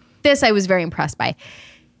 This I was very impressed by.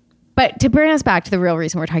 But to bring us back to the real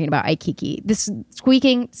reason we're talking about Aikiki, this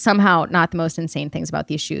squeaking, somehow not the most insane things about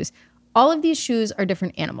these shoes. All of these shoes are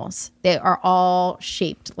different animals. They are all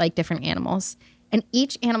shaped like different animals, and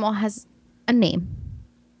each animal has a name.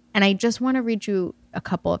 And I just want to read you a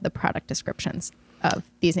couple of the product descriptions of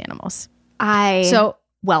these animals. I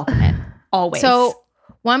welcome it, always. So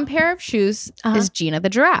one pair of shoes is Gina the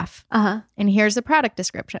giraffe. And here's the product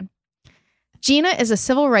description. Gina is a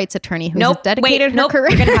civil rights attorney who has dedicated her career.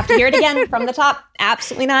 You're going to have to hear it again from the top.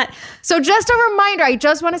 Absolutely not. So just a reminder, I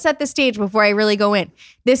just want to set the stage before I really go in.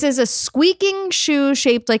 This is a squeaking shoe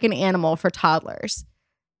shaped like an animal for toddlers.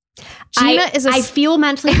 I feel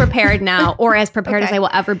mentally prepared now, or as prepared as I will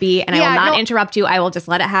ever be, and I will not interrupt you. I will just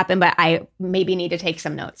let it happen, but I maybe need to take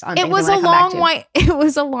some notes on things. It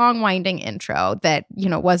was a long winding intro that,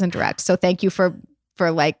 wasn't direct. So thank you for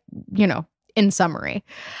in summary.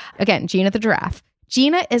 Again, Gina the giraffe.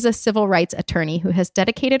 Gina is a civil rights attorney who has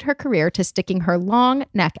dedicated her career to sticking her long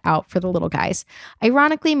neck out for the little guys.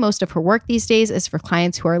 Ironically, most of her work these days is for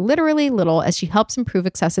clients who are literally little, as she helps improve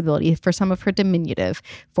accessibility for some of her diminutive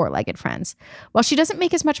four-legged friends. While she doesn't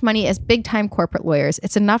make as much money as big-time corporate lawyers,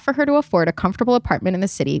 it's enough for her to afford a comfortable apartment in the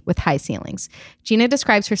city with high ceilings. Gina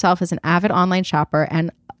describes herself as an avid online shopper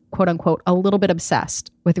and quote unquote, a little bit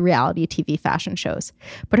obsessed with reality TV fashion shows.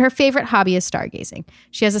 But her favorite hobby is stargazing.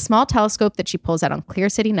 She has a small telescope that she pulls out on clear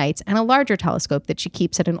city nights and a larger telescope that she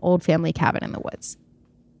keeps at an old family cabin in the woods.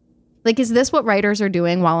 Like, is this what writers are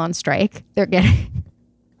doing while on strike? They're getting...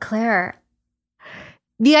 Claire.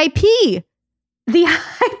 The IP. The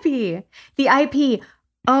IP.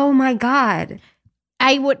 Oh my God.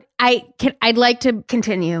 I'd like to...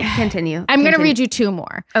 Continue. I'm going to read you 2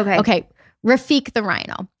 more. Okay. Rafiq the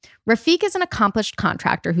Rhino. Rafiq is an accomplished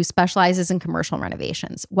contractor who specializes in commercial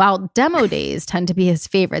renovations. While demo days tend to be his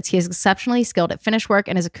favorites, he is exceptionally skilled at finish work,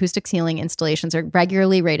 and his acoustic ceiling installations are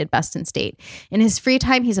regularly rated best in state. In his free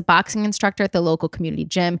time, he's a boxing instructor at the local community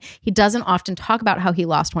gym. He doesn't often talk about how he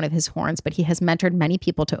lost one of his horns, but he has mentored many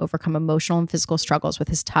people to overcome emotional and physical struggles with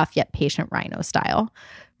his tough yet patient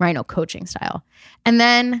rhino coaching style. And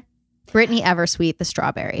then Brittany Eversweet, the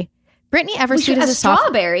strawberry. Brittany Eversweet is a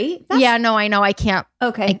strawberry. Yeah, no, I know. I can't.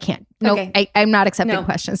 Okay. I can't. No, okay. I'm not accepting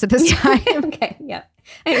questions at this time. Okay. Yeah.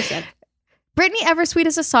 I understand. Brittany Eversweet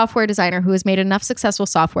is a software designer who has made enough successful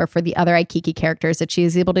software for the other Aikiki characters that she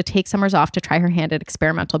is able to take summers off to try her hand at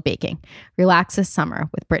experimental baking. Relax this summer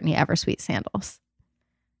with Brittany Eversweet sandals.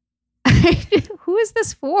 Who is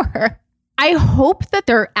this for? I hope that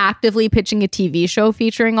they're actively pitching a TV show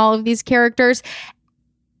featuring all of these characters.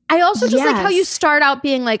 I also just like how you start out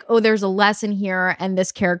being like, oh, there's a lesson here, and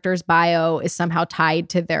this character's bio is somehow tied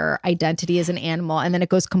to their identity as an animal, and then it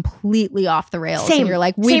goes completely off the rails. And you're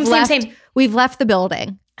like, we've left the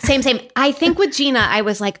building. Same. I think with Gina, I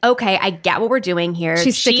was like, okay, I get what we're doing here.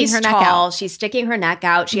 She's sticking her neck out. She's sticking her neck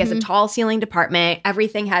out. She has a tall ceiling department.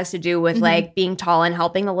 Everything has to do with like being tall and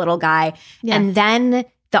helping the little guy. Yeah. And then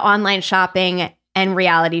the online shopping and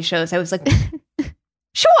reality shows. I was like,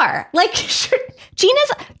 sure. Like, sure.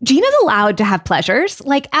 Gina's allowed to have pleasures.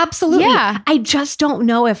 Like, absolutely. Yeah. I just don't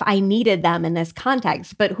know if I needed them in this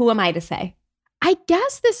context, but who am I to say? I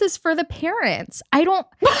guess this is for the parents. I also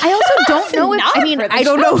don't know if, I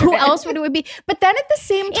don't know who else it would be. But then at the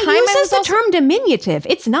same time, it uses the term diminutive.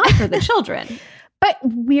 It's not for the children. But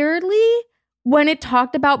weirdly, when it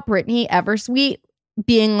talked about Brittany Eversweet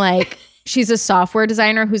being like, she's a software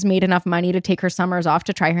designer who's made enough money to take her summers off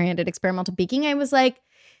to try her hand at experimental baking, I was like,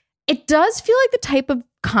 it does feel like the type of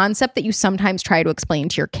concept that you sometimes try to explain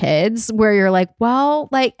to your kids where you're like, well,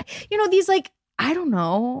 like, these like, I don't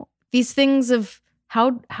know, these things of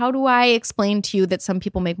how do I explain to you that some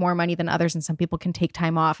people make more money than others and some people can take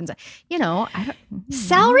time off? And,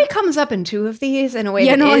 salary comes up in 2 of these in a way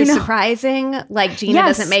that is surprising. Like Gina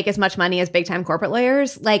doesn't make as much money as big time corporate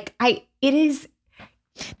lawyers. Like good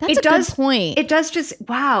point. It does just,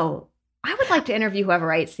 wow. I would like to interview whoever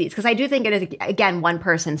writes these because I do think it is, again, one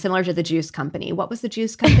person, similar to the juice company. What was the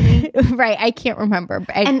juice company? Right. I can't remember.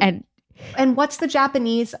 And what's the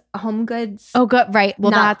Japanese home goods? Oh, good. Right.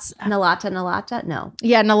 Well, that's Nalata. No.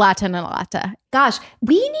 Yeah, Nalata. Gosh,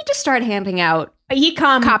 we need to start handing out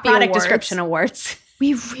e-com Copy product awards. description awards.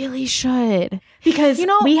 We really should. Because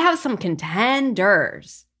we have some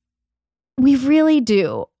contenders. We really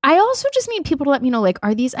do. I also just need people to let me know, like,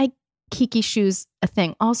 are these Kiki shoes a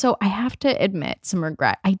thing? Also, I have to admit some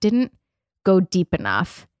regret. I didn't go deep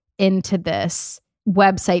enough into this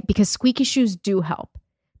website because squeaky shoes do help.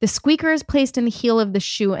 The squeaker is placed in the heel of the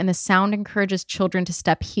shoe and the sound encourages children to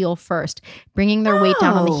step heel first, bringing their weight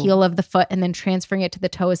down on the heel of the foot and then transferring it to the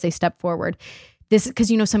toe as they step forward. This is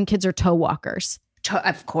because, some kids are toe walkers.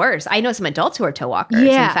 Of course. I know some adults who are toe walkers.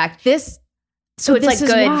 Yeah. In fact, so it's this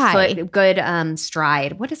like good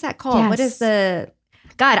stride. What is that called? Yes. What is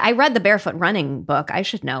God, I read the Barefoot Running book. I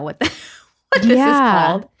should know what this is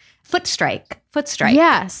called. Foot strike.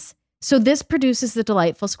 Yes. So this produces the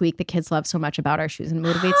delightful squeak that kids love so much about our shoes and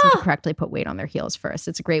motivates them to correctly put weight on their heels first.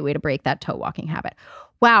 It's a great way to break that toe walking habit.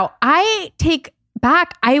 Wow. I take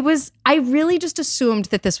back. I really just assumed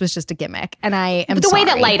that this was just a gimmick, and I am the way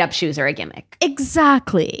that light up shoes are a gimmick.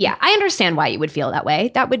 Exactly. Yeah, I understand why you would feel that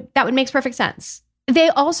way. That would make perfect sense. They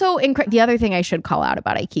also, the other thing I should call out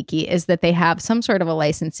about iKiki is that they have some sort of a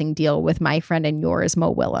licensing deal with my friend and yours,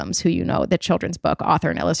 Mo Willems, who the children's book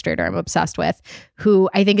author and illustrator I'm obsessed with, who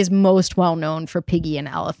I think is most well known for Piggy and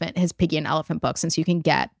Elephant, his Piggy and Elephant books, and so you can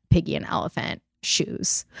get Piggy and Elephant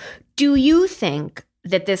shoes. Do you think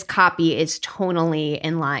that this copy is tonally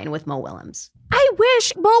in line with Mo Willems? I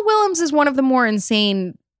wish. Mo Willems is one of the more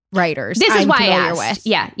insane writers. This is why I familiar asked. with.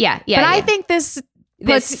 Yeah. But I think this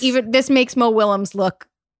makes Mo Willems look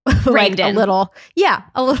like a little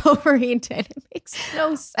reined in. It makes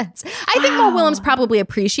no sense. I think Mo Willems probably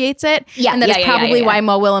appreciates it. Yeah. And that's probably why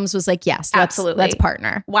Mo Willems was like, yes, absolutely. Let's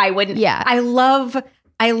partner. Why wouldn't? Yeah. I love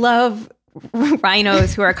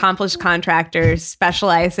rhinos who are accomplished contractors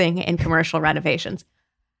specializing in commercial renovations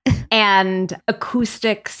and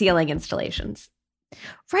acoustic ceiling installations.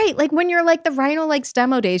 Right. Like when you're like the Rhino likes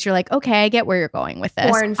demo days, you're like, okay, I get where you're going with this.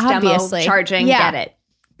 Horns, obviously. Demo, charging, get it.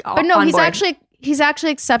 But no, he's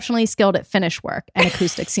actually exceptionally skilled at finish work and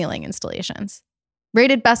acoustic ceiling installations.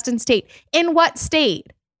 Rated best in state. In what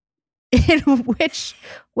state? In which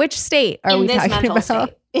state are we talking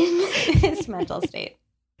about? In this mental state.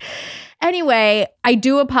 Anyway, I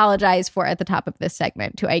do apologize at the top of this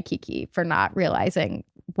segment to iKiki for not realizing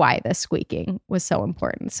why the squeaking was so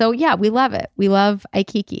important. So yeah, we love it. We love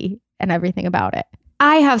iKiki and everything about it.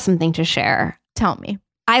 I have something to share. Tell me.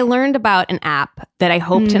 I learned about an app that I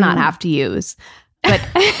hope to not have to use. But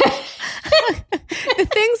the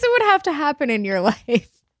things that would have to happen in your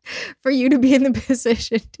life for you to be in the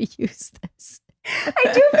position to use this.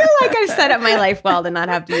 I do feel like I've set up my life well to not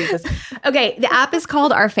have to use this. Okay, the app is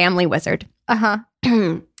called Our Family Wizard. Uh-huh.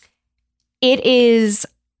 It is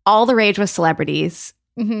all the rage with celebrities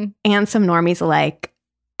and some normies alike.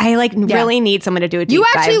 I really need someone to do a deep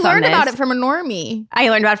dive. You actually learned about it from a normie. I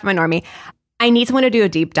learned about it from a normie. I need someone to do a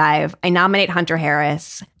deep dive. I nominate Hunter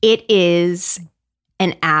Harris. It is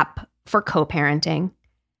an app for co-parenting.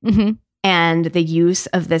 Mm-hmm. And the use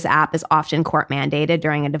of this app is often court mandated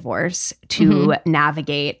during a divorce to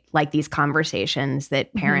navigate like these conversations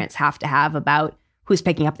that parents have to have about who's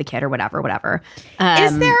picking up the kid or whatever.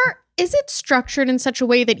 Is it structured in such a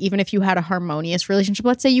way that even if you had a harmonious relationship,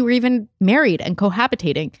 let's say you were even married and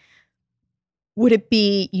cohabitating,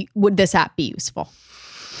 would this app be useful?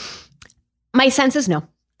 My sense is no.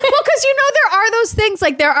 Well, because there are those things,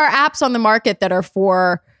 like there are apps on the market that are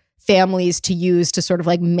for families to use to sort of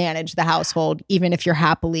like manage the household, even if you're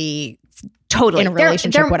happily in a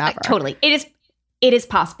relationship, whatever. Totally. It is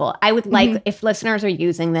possible. I would like if listeners are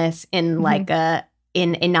using this in like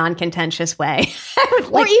in a non-contentious way.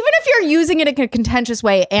 Or even if you're using it in a contentious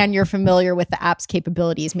way and you're familiar with the app's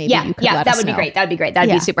capabilities, maybe you could let us know. That would be great. That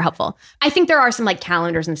would be super helpful. I think there are some like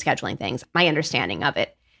calendars and scheduling things. My understanding of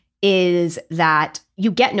it is that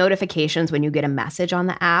you get notifications when you get a message on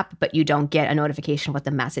the app, but you don't get a notification what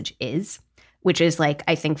the message is, which is like,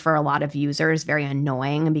 I think for a lot of users, very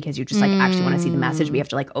annoying because you just like actually want to see the message, but you have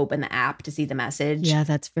to like open the app to see the message. Yeah,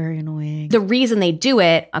 that's very annoying. The reason they do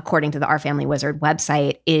it, according to the Our Family Wizard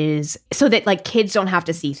website, is so that like kids don't have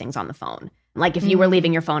to see things on the phone. Like if you were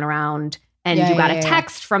leaving your phone around and you got a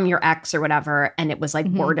text from your ex or whatever, and it was like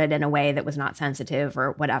worded in a way that was not sensitive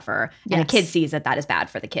or whatever, and a kid sees that is bad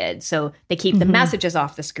for the kid. So they keep the messages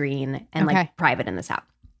off the screen and like private in this app.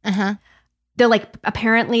 they're like,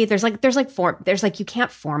 apparently there's like you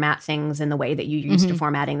can't format things in the way that you used to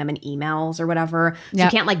formatting them in emails or whatever. So you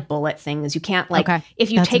can't like bullet things. You can't like,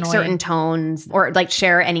 if you take certain tones or like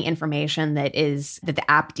share any information that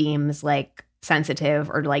the app deems like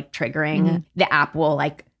sensitive or like triggering, the app will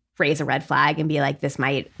like raise a red flag and be like, this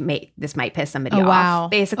might piss somebody off. Wow.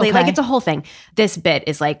 Basically, like it's a whole thing. This bit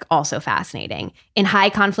is like also fascinating. In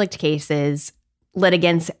high conflict cases,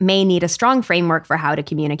 litigants may need a strong framework for how to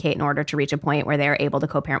communicate in order to reach a point where they are able to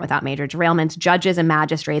co-parent without major derailments. Judges and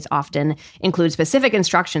magistrates often include specific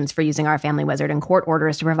instructions for using Our Family Wizard and court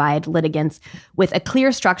orders to provide litigants with a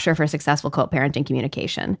clear structure for successful co-parenting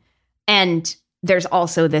communication. And there's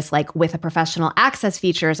also this like with a professional access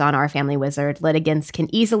features on Our Family Wizard, litigants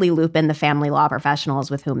can easily loop in the family law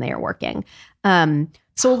professionals with whom they are working.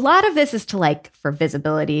 So a lot of this is to like for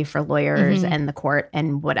visibility for lawyers and the court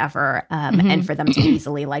and whatever, and for them to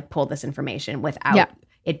easily like pull this information without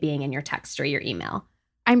it being in your text or your email.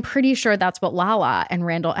 I'm pretty sure that's what Lala and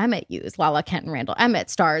Randall Emmett use. Lala Kent and Randall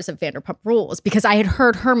Emmett, stars of Vanderpump Rules, because I had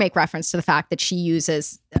heard her make reference to the fact that she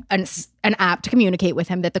uses an app to communicate with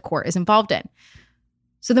him that the court is involved in.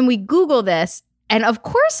 So then we Google this, and of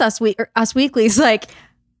course Us Weekly's like,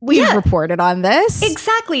 we've reported on this.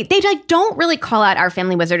 Exactly. They like don't really call out Our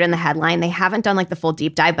Family Wizard in the headline. They haven't done like the full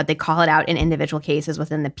deep dive, but they call it out in individual cases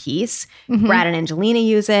within the piece. Brad and Angelina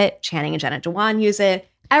use it. Channing and Jenna Dewan use it.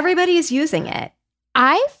 Everybody's using it.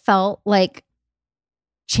 I felt like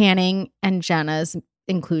Channing and Jenna's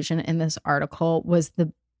inclusion in this article was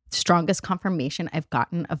the strongest confirmation I've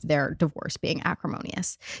gotten of their divorce being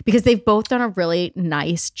acrimonious, because they've both done a really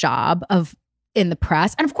nice job of in the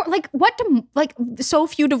press. And of course, so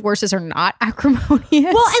few divorces are not acrimonious. Well,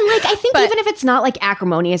 and like, I think even if it's not like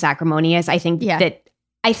acrimonious, I think that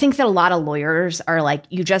a lot of lawyers are like,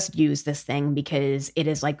 you just use this thing because it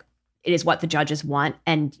is what the judges want,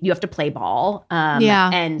 and you have to play ball.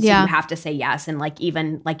 And so you have to say yes. And like,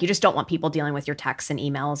 even like, you just don't want people dealing with your texts and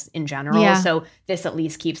emails in general. Yeah. So this at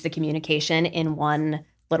least keeps the communication in one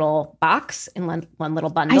little box, in one little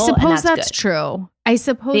bundle. I suppose that's true. I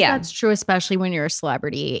suppose that's true, especially when you're a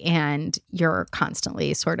celebrity and you're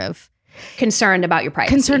constantly sort of concerned about your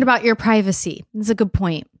privacy. That's a good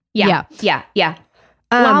point. Yeah.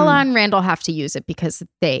 Lala and Randall have to use it because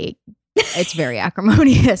it's very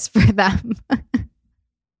acrimonious for them.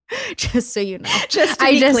 Just so you know. Just to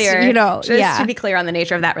be clear. To be clear on the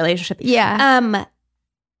nature of that relationship. Yeah.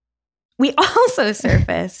 We also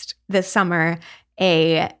surfaced this summer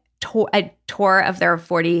a tour of their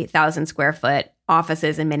 40,000 square foot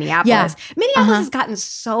offices in Minneapolis. Yeah. Minneapolis has gotten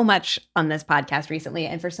so much on this podcast recently,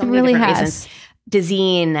 and for so many different reasons.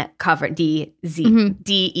 Dezeen covered D-E-Z.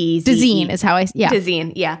 Dezeen is how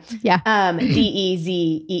Dezeen, yeah.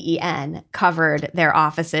 Dezeen covered their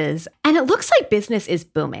offices, and it looks like business is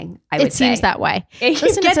booming. It seems that way.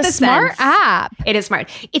 Listen, it's a smart app. It is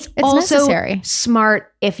smart. It's also necessary.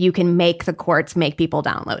 Smart if you can make the courts make people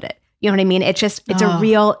download it. You know what I mean? It's cheap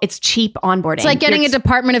onboarding. It's like getting a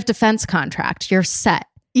Department of Defense contract. You're set.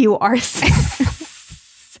 You are set.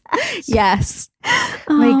 Yes.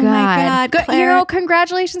 My God.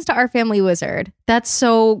 Congratulations to Our Family Wizard. That's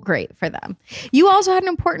so great for them. You also had an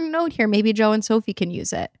important note here. Maybe Joe and Sophie can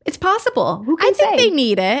use it. It's possible. Who can say? I think they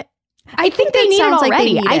need it. I think they need it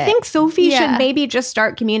already. I think Sophie should maybe just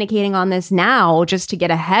start communicating on this now, just to get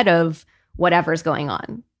ahead of whatever's going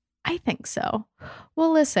on. I think so.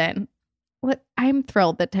 Well, listen, I'm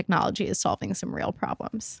thrilled that technology is solving some real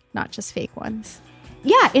problems, not just fake ones.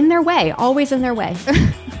 Yeah, in their way, always in their way.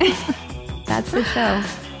 That's the show.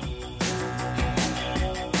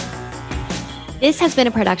 This has been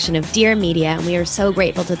a production of Dear Media, and we are so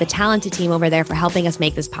grateful to the talented team over there for helping us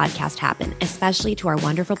make this podcast happen, especially to our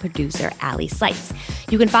wonderful producer, Allie Slice.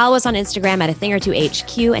 You can follow us on Instagram at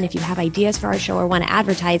athingertwohq, and if you have ideas for our show or want to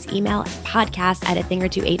advertise, email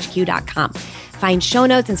podcast@athingertwohq.com. Find show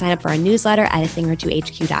notes and sign up for our newsletter at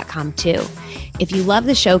athingertwohq.com too. If you love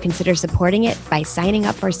the show, consider supporting it by signing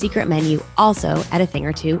up for our secret menu, also at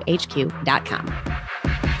athingertwohq.com.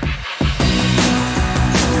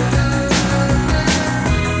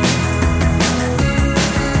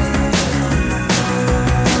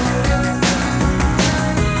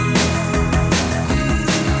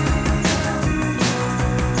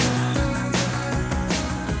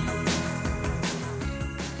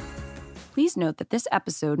 Please note that this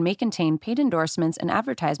episode may contain paid endorsements and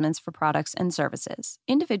advertisements for products and services.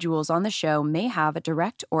 Individuals on the show may have a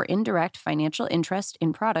direct or indirect financial interest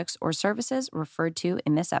in products or services referred to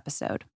in this episode.